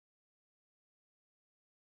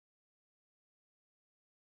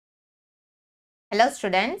Hello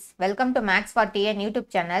students, welcome to Max for TN YouTube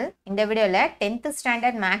channel. இந்த வீடியோல 10th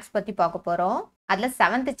standard Max பத்தி பார்க்க போறோம். அதுல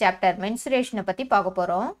 7th chapter Mensuration பத்தி பார்க்க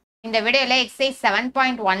போறோம். இந்த வீடியோல exercise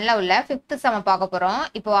 7.1ல உள்ள 5th sum பார்க்க போறோம்.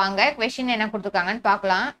 இப்போ வாங்க question என்ன கொடுத்திருக்காங்கன்னு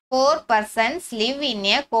பார்க்கலாம். 4 persons live in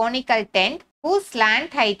a conical tent whose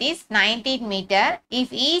slant height is 19 meter.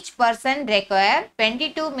 If each person require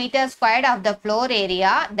 22 meter squared of the floor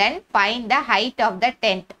area, then find the height of the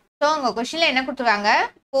tent. So உங்க கொஸ்டின்ல என்ன கொடுத்திருக்காங்க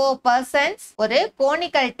 4 persons ஒரு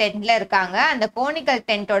conical டென்ட்ல இருக்காங்க. அந்த conical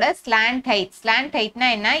டென்ட்டோட slant ஹைட்னா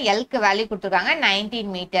என்ன L க்கு value கொடுத்திருக்காங்க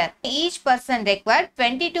 19 metre. Each person require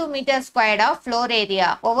 22 metre squared of floor area.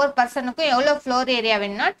 ஒவ்வொரு பர்சனுக்கும் எவ்வளவு ஃப்ளோர் ஏரியா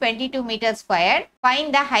வேணும்னா 22 metre square.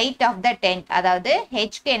 Find the height of the tent. அதாவது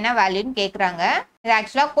h க்கு என்ன வேல்யூன்னு கேக்குறாங்க. இது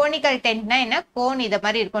ஆக்சுவலா கோனிக்கல் டென்ட்னா என்ன கோன் இத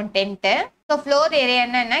மாதிரி இருக்கும் டென்ட். சோ ஃப்ளோர் ஏரியா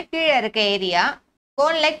என்ன கீழே இருக்க ஏரியா.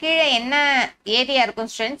 கோன்ல கீழே என்ன ஏரியா இருக்கும்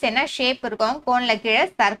ஸ்டூடண்ட்ஸ், என்ன ஷேப் இருக்கும், கோன்ல கீழே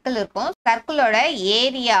சர்க்கிள் இருக்கும். சர்க்கிளோட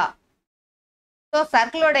ஏரியா, ஸோ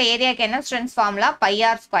சர்க்கிளோட ஏரியாக்கு என்ன students formula by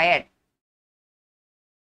R squared.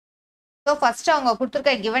 So first அவங்க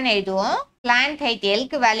கொடுத்துருக்க கிவன் எழுதுவோம். பிளான்ட் ஹைட்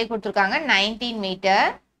எல்க்கு வேல்யூ கொடுத்துருக்காங்க 19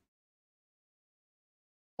 மீட்டர்.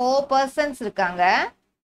 4 பர்சன்ஸ் இருக்காங்க.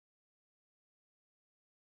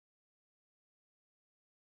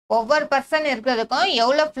 ஒவ்வொரு பர்சன் இருக்கிறதுக்கும்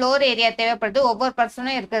எவ்வளவு ஃப்ளோர் ஏரியா தேவைப்படுது, ஒவ்வொரு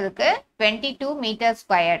பர்சனும் இருக்கிறதுக்கு 22 மீட்டர்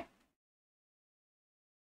ஸ்கொயர்.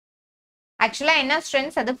 ஆக்சுவலா என்ன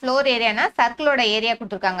ஸ்ட்ரென்த்ஸ், அது ஃப்ளோர் ஏரியானா சர்க்கிளோட ஏரியா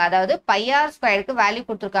கொடுத்துருக்காங்க. அதாவது பை ஆர் ஸ்கொயருக்கு வேல்யூ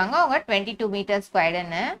கொடுத்துருக்காங்க அவங்க 22 மீட்டர்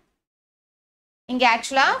ஸ்கொயர்னு. இங்க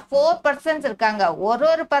ஆக்சுவலா 4 பர்சன்ஸ் இருக்காங்க.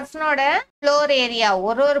 ஒரு பர்சனோட ஃப்ளோர் ஏரியா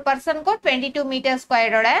ஒரு பர்சனுக்கும் 22 மீட்டர்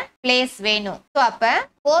ஸ்கொயரோட பிளேஸ் வேணும். ஸோ அப்ப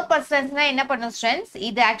 4 பர்சன்ஸ்னா என்ன பண்ணும் ஸ்ட்ரென்த்ஸ்,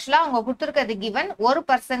 இது ஆக்சுவலா அவங்க கொடுத்துருக்கிறது கிவன் ஒரு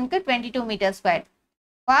பர்சனுக்கு 22 metre square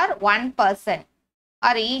for 1 person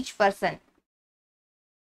R each person.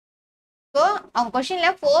 So அவங்க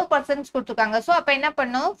கொஸ்டின்ல 4 பர்சன்ஸ் கொடுத்துருக்காங்க. ஸோ அப்ப என்ன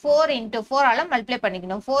பண்ணும் 4 into 4 மல்டிப்ளை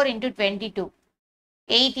பண்ணிக்கணும். 4 into 22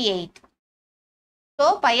 88. ஸோ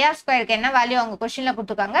பை ஆர் ஸ்கொயருக்கு என்ன வேல்யூ அவங்க கொஸ்டின்ல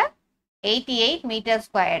கொடுத்துருக்காங்க 88 மீட்டர்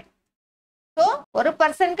ஸ்கொயர். ஸோ ஒரு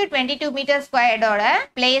பர்சனுக்கு 22 மீட்டர் ஸ்கொயர்டோட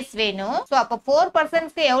பிளேஸ் வேணும். ஸோ அப்போ 4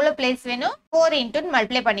 பர்சன்ஸ்க்கு எவ்வளவு பிளேஸ் வேணும் 4 into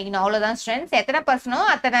மல்டிப்ளை பண்ணிக்கணும். அவ்வளவுதான் ஸ்ட்ரென்த்ஸ். எத்தனை பர்சனோ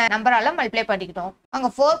அத்தனை நம்பரால மல்டிப்ளை பண்ணிக்கணும். அவங்க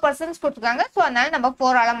 4 பர்சன்ஸ் கொடுத்துருக்காங்க. ஸோ அதனால நம்ம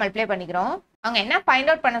 4 மல்டிப்ளை பண்ணிக்கிறோம். அவங்க என்ன ஃபைண்ட்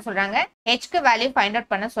அவுட் பண்ண சொல்றாங்க, ஹெச்க்கு வேல்யூ ஃபைண்ட்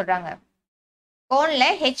அவுட் பண்ண சொல்றாங்க. கோன்ல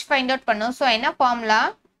ஹெச் ஃபைண்ட் அவுட் பண்ணும். ஸோ என்ன formula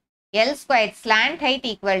L squared slant height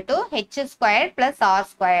equal to h squared plus r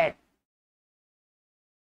squared.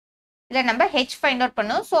 இதில் நம்ம h find out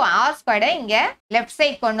பண்ணும். ஸோ r squared இங்க லெஃப்ட்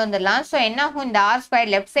சைட் கொண்டு வந்துடலாம். ஸோ என்ன ஆகும், இந்த r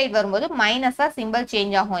squared லெஃப்ட் சைட் வரும்போது மைனஸா சிம்பிள்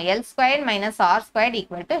சேஞ்ச் ஆகும். L squared minus r squared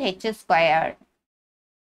equal to h squared.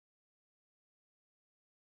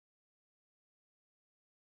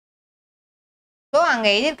 So அங்க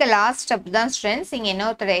எழுதியிருக்க லாஸ்ட் ஸ்டெப் தான் ஸ்ட்ரென்த்ஸ். இங்க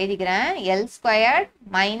இன்னொருத்தர் எழுதிக்கிறேன். L squared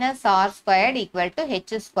minus r squared equal to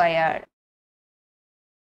h squared.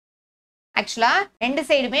 ஆக்சுவலா ரெண்டு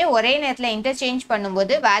சைடுமே ஒரே நேரத்தில் இன்டர்சேஞ்ச்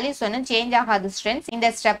பண்ணும்போது வேல்யூஸ் ஒன்றும் சேஞ்ச் ஆகாது ஸ்ட்ரென்த்ஸ்.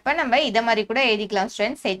 இந்த ஸ்டெப்பை நம்ம இதை மாதிரி கூட எழுதிக்கலாம்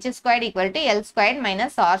strengths. h squared equal to L squared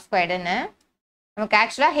minus r squaredன்னு. நமக்கு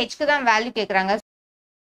ஆக்சுவலா ஹெச்க்கு தான் வேல்யூ கேட்குறாங்க.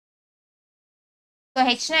 ஸோ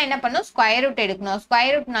ஹெச்னா என்ன பண்ணும் ஸ்கொயர் ரூட் எடுக்கணும்.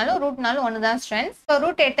 ஸ்கொயர் ரூட்னாலும் ரூட்னாலும் ஒன்று தான் ஸ்ட்ரென்த்ஸ். ஸோ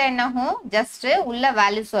ரூட் எடுத்தா என்ன ஆகும், ஜஸ்ட் உள்ள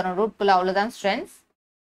வேல்யூஸ் வரும் ரூட்குள்ள, அவ்வளோதான் ஸ்ட்ரென்த்ஸ்.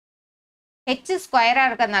 ஹெச் ஸ்கொயரா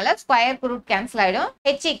இருக்கிறதுனால ஸ்கொயருக்கு ரூட் கேன்சல் ஆகிடும்.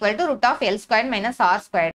 H equal to root of L square minus R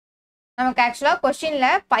square. நமக்கு ஆக்சுவலா கொஸ்டின்ல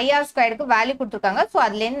பை ஆர் ஸ்கொயருக்கு வேல்யூ கொடுத்துருக்காங்க. ஸோ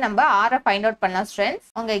அதுலேருந்து நம்ம ஆரை ஃபைண்ட் அவுட் பண்ணலாம் ஸ்ட்ரென்த்ஸ்.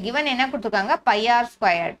 உங்க கிவன் என்ன கொடுத்துருக்காங்க by R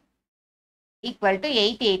square equal to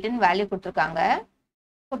 88ன்னு value கொடுத்துருக்காங்க.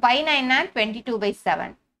 ஸோ பைனா என்ன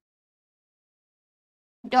 22/7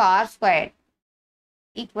 into r squared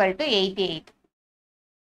equal to 88.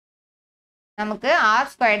 நமக்கு r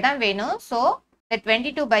squared தான் வேணும். ஸோ இந்த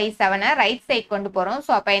 22/7 ரைட் சைட் கொண்டு போறோம்.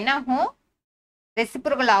 ஸோ அப்போ என்ன ஆகும்,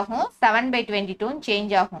 ரெசிப்ரோக்கல் ஆகும், 7/22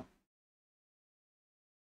 சேஞ்ச் ஆகும்.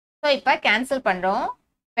 ஸோ இப்போ கேன்சல் பண்றோம்.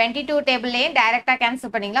 22 டேபிள்லேயே டைரக்டா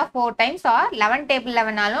கேன்சல் பண்ணிக்கலாம் 4 டைம்ஸ். ஆர் 11 டேபிள்ல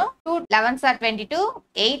வேணாலும் 2 11s are 22,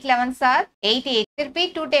 8 11s are 88. திருப்பி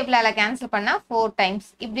 2 டேபிளால கேன்சல் பண்ணா 4 டைம்ஸ்.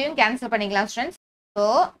 இப்படியும் கேன்சல் பண்ணிக்கலாம் ஸ்டூடெண்ட்ஸ். ஸோ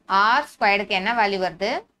ஆர் ஸ்கொயருக்கு என்ன வேல்யூ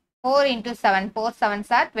வருது 4 into 7, 4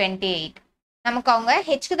 7s are 28. நமக்கு அவங்க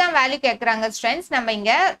ஹெச்க்கு தான் வேல்யூ கேட்குறாங்க ஸ்ட்ரென்த்ஸ். நம்ம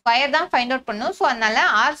இங்க ஸ்கொயர் தான் ஃபைண்ட் அவுட் பண்ணும். ஸோ அதனால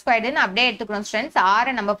ஆர் ஸ்கொயர்டுன்னு அப்படியே எடுத்துக்கிறோம் ஸ்ட்ரென்த்ஸ்.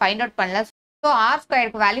 ஆரை நம்ம ஃபைண்ட் அவுட் பண்ணல. ஸோ ஆர்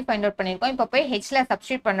ஸ்கொயருக்கு வேல்யூ ஃபைண்ட் அவுட் பண்ணியிருக்கோம். இப்போ போய் ஹெச்ல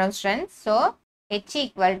சப்ஸ்டியூட் பண்ணுறோம் strengths. So H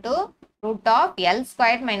equal to root of L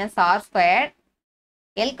square minus R square.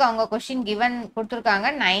 எல்க்கு அவங்க கொஸ்டின் கிவன் கொடுத்துருக்காங்க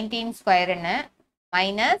 19 ஸ்கொயர்னு,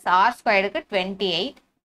 மைனஸ் ஆர் ஸ்கொயருக்கு 28.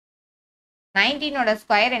 19ஓட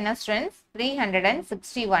ஸ்கொயர் என்ன ஸ்ட்ரென்த்ஸ்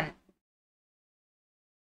 361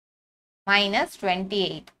 minus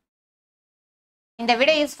 28. இந்த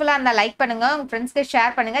வீடியோ யூஸ்ஃபுல்லா இருந்தா லைக் பண்ணுங்க, உங்க ஃப்ரெண்ட்ஸ்க்கு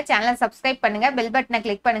ஷேர் பண்ணுங்க, சேனலை சப்ஸ்கிரைப் பண்ணுங்க, பெல் பட்டனை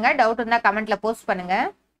கிளிக் பண்ணுங்க. டவுட் இருந்தா கமெண்ட்ல போஸ்ட் பண்ணுங்க.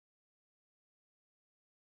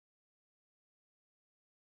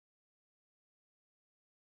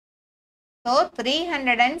 ஸோ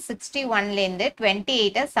 361லேருந்து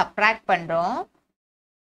 28 சப்ராக்ட் பண்ணுறோம்.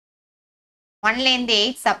 1லேருந்து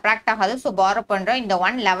 8 சப்ராக்ட் ஆகாது. ஸோ பாரோ பண்ணுறோம். இந்த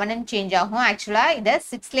 1 11 சேஞ்ச் ஆகும். ஆக்சுவலாக இதை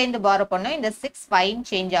 6லேருந்து பாரோ பண்ணோம். இந்த 6 5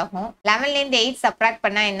 சேஞ்ச் ஆகும். 11லேருந்து 8 சப்ராக்ட்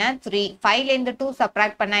பண்ணால் என்ன 3, 5லேருந்து 2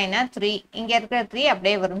 சப்ராக்ட் பண்ணால் என்ன 3, இங்கே இருக்கிற 3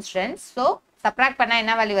 அப்படியே வரும் ஸ்டூடெண்ட்ஸ். ஸோ சப்ராக்ட் பண்ணால்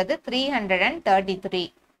என்ன வேல்யூ வருது 333.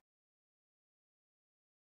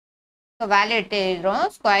 ஸோ வேல்யூ எடுத்து எழுதுறோம்.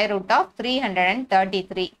 Square root of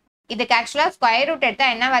 333. இதுக்கு ஆக்சுவலாக ஸ்கொயர் ரூட்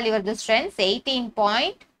எடுத்தால் என்ன வேல்யூ வருது ஸ்டூடெண்ட்ஸ்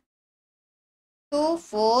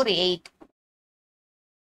 18.248.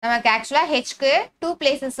 நமக்கு ஆக்சுவலாக ஹெச்க்கு 2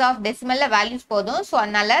 பிளேசஸ் ஆஃப் டெசிமல்ல வேல்யூஸ் போதும். ஸோ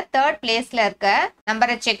அதனால தேர்ட் பிளேஸில் இருக்க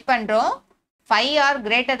நம்பரை செக் பண்ணுறோம். 5 ஆர்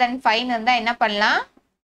கிரேட்டர் தென் 5 இருந்தால் என்ன பண்ணலாம்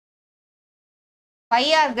 5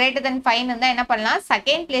 ஆர் கிரேட்டர் தென் 5 இருந்தால் என்ன பண்ணலாம்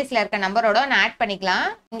செகண்ட் பிளேஸில் இருக்க நம்பரோட ஒன்று ஆட் பண்ணிக்கலாம்.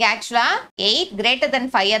 இங்கே ஆக்சுவலாக 8 கிரேட்டர் தென்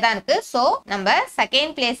 5 தான் இருக்கு. ஸோ நம்ம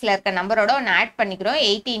செகண்ட் பிளேஸில் இருக்க நம்பரோட ஒன்று ஆட் பண்ணிக்கிறோம்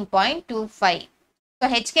 18.25.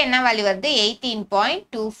 ஸோ ஹெச்க்கு என்ன வேல்யூ வருது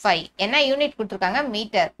 18.25. என்ன யூனிட் கொடுத்துருக்காங்க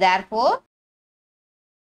metre. Therefore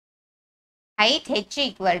height h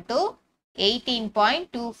equal to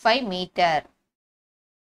 18.25 meter.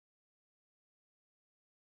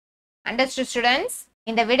 Understood students?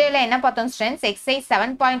 இந்த வீடியோல என்ன பார்த்தோம் ஸ்டூடெண்ட்ஸ் எக்ஸசைஸ்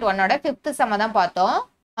 7.1ஓட 5th சம் தான் பார்த்தோம்.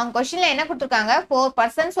 அவங்க क्वेश्चनல என்ன கொடுத்திருக்காங்க 4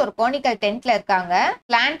 persons ஒரு கோனிக்கல் டென்ட்ல இருக்காங்க.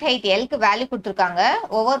 பிளான்ட் ஹைட் L க்கு வேல்யூ கொடுத்திருக்காங்க.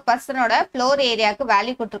 ஒவ்வொரு பர்சனோட ஃப்ளோர் ஏரியாக்கு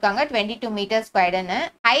வேல்யூ கொடுத்திருக்காங்க 22 மீட்டர் ஸ்கொயர்னு.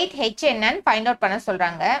 ஹைட் h என்னன்னு ஃபைண்ட் அவுட் பண்ண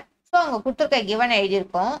சொல்றாங்க. ஸோ அவங்க கொடுத்திருக்க கிவன்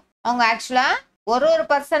எழுதியிருக்கோம். அவங்க ஆக்சுவலா ஒரு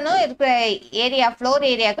பர்சனும் இருக்கிற ஏரியா ஃப்ளோர்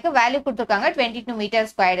ஏரியாவுக்கு வேல்யூ கொடுத்துருக்காங்க 22 மீட்டர்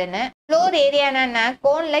ஸ்கொயர்டுன்னு. ஃப்ளோர் ஏரியானா என்ன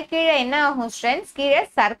கோன்ல கீழே என்ன ஆகும் ஸ்ட்ரென்த்ஸ் கீழே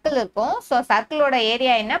சர்க்கிள் இருக்கும். ஸோ சர்க்கிளோட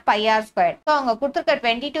ஏரியா என்ன πr ஸ்கொயர். ஸோ அவங்க கொடுத்துருக்க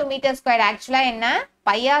 22 மீட்டர் ஸ்கொயர் ஆக்சுவலா என்ன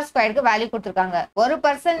πr ஸ்கொயருக்கு வேல்யூ கொடுத்துருக்காங்க. ஒரு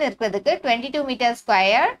பர்சன் இருக்கிறதுக்கு 22 மீட்டர்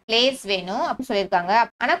ஸ்கொயர் பிளேஸ் வேணும் அப்படின்னு சொல்லியிருக்காங்க.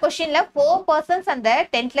 ஆனா கொஸ்டின்ல 4 பர்சன்ஸ் அந்த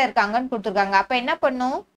டென்ட்ல இருக்காங்கன்னு கொடுத்துருக்காங்க. அப்ப என்ன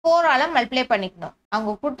பண்ணும் 4 ஆல மல்டிப்ளை பண்ணிக்கணும்.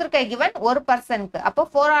 அவங்க கொடுத்துருக்க கிவன் ஒரு பர்சனுக்கு. அப்போ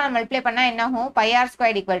 4 ஆல மல்டிப்ளை பண்ணா என்ன ஆகும் πr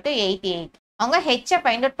ஸ்கொயர் ஈக்குவல் டு 88. அவங்க ஹெச்சை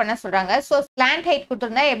ஃபைண்ட் அவுட் பண்ண சொல்றாங்க. ஸோ ஸ்லாண்ட் ஹைட்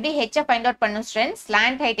கொடுத்துருந்தா எப்படி ஹெச்சை ஃபைண்ட் அவுட் பண்ணும் strength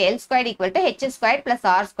slant height L square equal to h square plus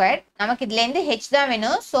r square. நமக்கு இதுல இருந்து h தான்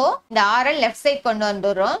வேணும். ஸோ இந்த r லெஃப்ட் சைட் கொண்டு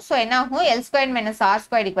வந்துடுறோம். ஸோ என்ன ஆகும் L square minus r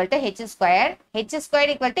square equal to h square. h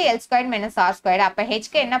square equal to L square minus r square. அப்ப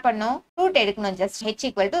hக்கு என்ன பண்ணும் ரூட் எடுக்கணும். Just h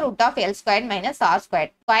equal to root of L square minus r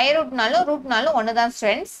square. Square ரூட்னாலும் ஒன்று தான்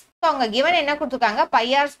strengths. So அவங்க given என்ன கொடுத்துருக்காங்க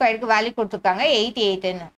πr ஸ்கொயருக்கு வேல்யூ கொடுத்துருக்காங்க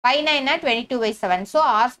 88ன்னு. பைனா என்ன 22/7. So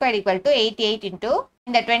r square equal to 88 into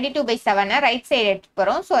இந்த 22/7 ரைட் சைடு எடுத்து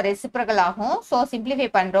போறோம். ஸோ ரெசிப்ரக்கல் ஆகும். ஸோ சிம்பிளிஃபை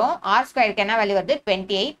பண்றோம். r ஸ்கொயருக்கு என்ன வேல்யூ வருது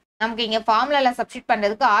 28. நமக்கு இங்க ஃபார்முலால சப்ஸ்டிட்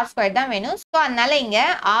பண்றதுக்கு r ஸ்கொயர் தான் வேணும். ஸோ அதனால இங்க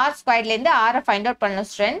r ஸ்கொயர்ல இருந்து r ஃபைண்ட் அவுட் பண்ணணும்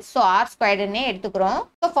ஸ்ட்ரென்த். ஸோ r ஸ்கொயர்னே எடுத்துக்கிறோம்.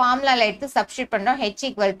 ஸோ ஃபார்முலால எடுத்து சப்ஸ்டிட் பண்றோம் h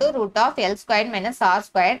equal to root of L square minus r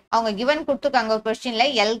square. அவங்க கிவன் கொடுத்துருக்காங்க ஒரு கொஸ்டின்ல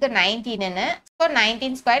Lக்கு 19ன்னு. So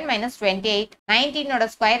 19 square minus 28. 19ஓட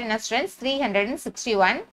ஸ்கொயர் என்ன ஸ்ட்ரென்த்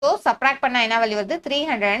 361. ஸோ சப்ராக்ட் பண்ணா என்ன வேல்யூ வருது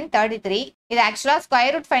 333. இது ஆக்சுவலா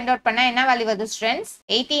ஸ்கொயர் ரூட் ஃபைண்ட் அவுட் பண்ணா என்ன வேல்யூ வருது ஸ்ட்ரென்த்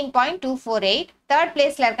 18.248. தேர்ட்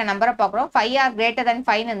பிளேஸ்ல இருக்க நம்பரை பார்க்குறோம். 5 ஆர் கிரேட்டர் தென்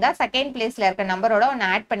 5 இருந்தா செகண்ட் பிளேஸ்ல இருக்க நம்பரோட ஒன்று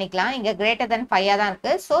ஆட் பண்ணிக்கலாம். இங்க கிரேட்டர் தென் 5 தான்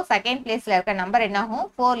இருக்கு. ஸோ செகண்ட் பிளேஸ்ல இருக்க நம்பர் என்ன ஆகும்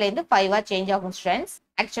 4ல இருந்து 5 சேஞ்ச் ஆகும் ஸ்ட்ரென்த்ஸ்.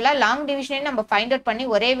 ஆக்சுவலா லாங் டிவிஷனே நம்ம ஃபைண்ட் அவுட் பண்ணி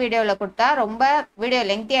ஒரே வீடியோல கொடுத்தா ரொம்ப வீடியோ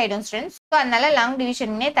லெங்தி ஆயிடும் ஸ்ட்ரென்த்ஸ். ஸோ அதனால லாங்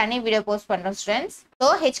டிவிஷனே தனி வீடியோ போஸ்ட் பண்றோம் ஸ்ட்ரென்த்ஸ். ஸோ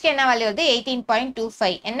ஹெச்க்கு என்ன வேல்யூ வருது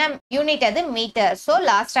 18.25. என்ன யூனிட் அது மீட்டர். ஸோ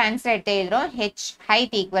லாஸ்ட் ஆன்சர் எடுத்து எழுதுறோம் h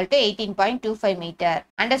height equal to 18.25 metre.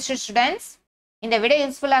 Understood students? இந்த வீடியோ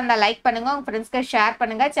யூஸ்ஃபுல்லா இருந்தா லைக் பண்ணுங்க, உங்க ஃப்ரெண்ட்ஸ்க்கு ஷேர்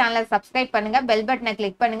பண்ணுங்க, சேனலை சப்ஸ்கிரைப் பண்ணுங்க, பெல் பட்டனை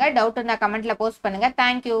கிளிக் பண்ணுங்க. டவுட் இருந்தா கமெண்ட்ல போஸ்ட் பண்ணுங்க.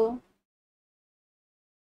 தேங்க்யூ.